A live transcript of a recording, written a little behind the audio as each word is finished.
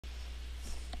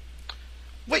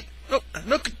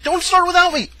No, don't start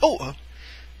without me. Oh,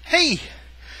 hey.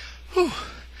 Whew.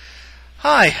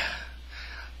 Hi.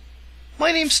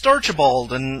 My name's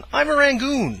Starchibald, and I'm a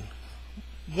Rangoon.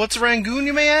 What's a Rangoon,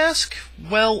 you may ask?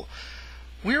 Well,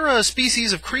 we're a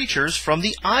species of creatures from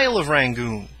the Isle of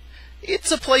Rangoon.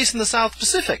 It's a place in the South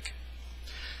Pacific.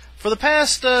 For the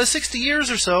past 60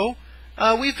 years or so,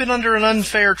 we've been under an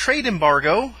unfair trade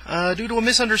embargo due to a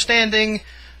misunderstanding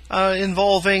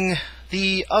involving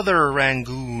the other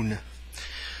Rangoon.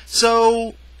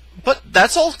 So, but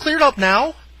that's all cleared up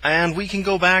now, and we can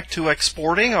go back to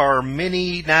exporting our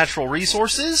many natural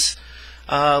resources,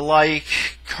 like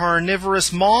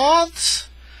carnivorous moths,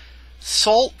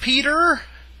 saltpeter,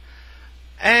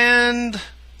 and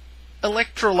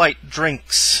electrolyte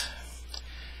drinks.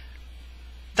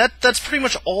 That's pretty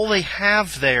much all they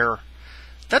have there.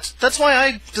 That's why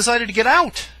I decided to get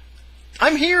out.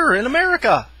 I'm here in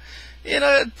America, in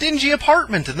a dingy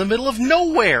apartment in the middle of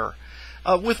nowhere,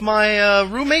 with my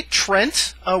roommate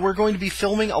Trent. We're going to be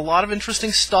filming a lot of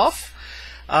interesting stuff.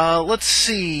 Let's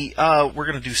see. We're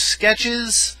going to do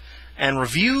sketches and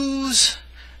reviews,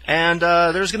 and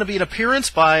there's going to be an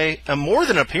appearance by more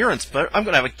than an appearance, but I'm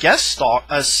going to have a guest star,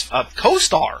 a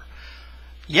co-star.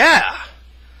 Yeah.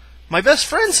 My best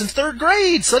friend since 3rd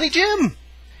grade, Sonny Jim.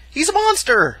 He's a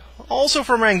monster, also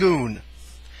from Rangoon.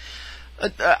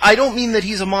 I don't mean that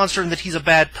he's a monster and that he's a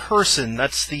bad person.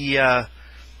 That's the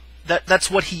that's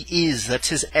what he is. That's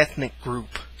his ethnic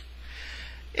group.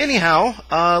 Anyhow,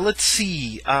 let's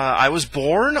see. I was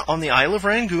born on the Isle of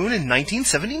Rangoon in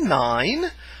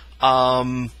 1979.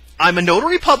 I'm a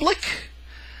notary public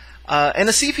and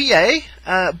a CPA,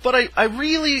 but I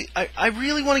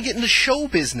really want to get into show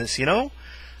business. You know.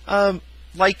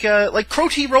 Like Crow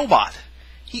T Robot.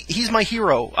 He's my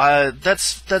hero.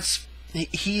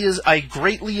 He is. I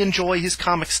greatly enjoy his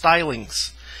comic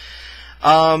stylings.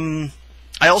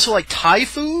 I also like Thai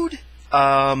food.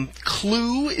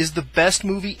 Clue is the best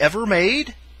movie ever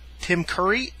made. Tim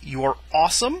Curry, you are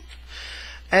awesome.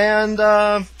 And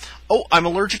oh, I'm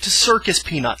allergic to circus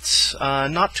peanuts.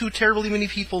 Not too terribly many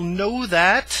people know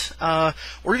that,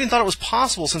 or even thought it was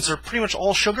possible since they're pretty much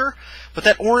all sugar. But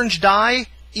that orange dye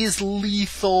is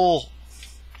lethal.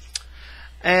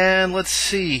 And let's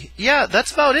see. Yeah,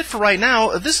 that's about it for right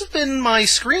now. This has been my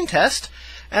screen test,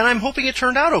 and I'm hoping it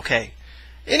turned out okay.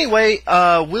 Anyway,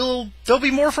 there'll be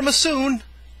more from us soon.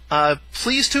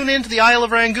 Please tune in to the Isle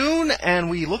of Rangoon, and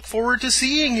we look forward to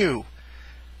seeing you.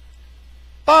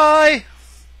 Bye!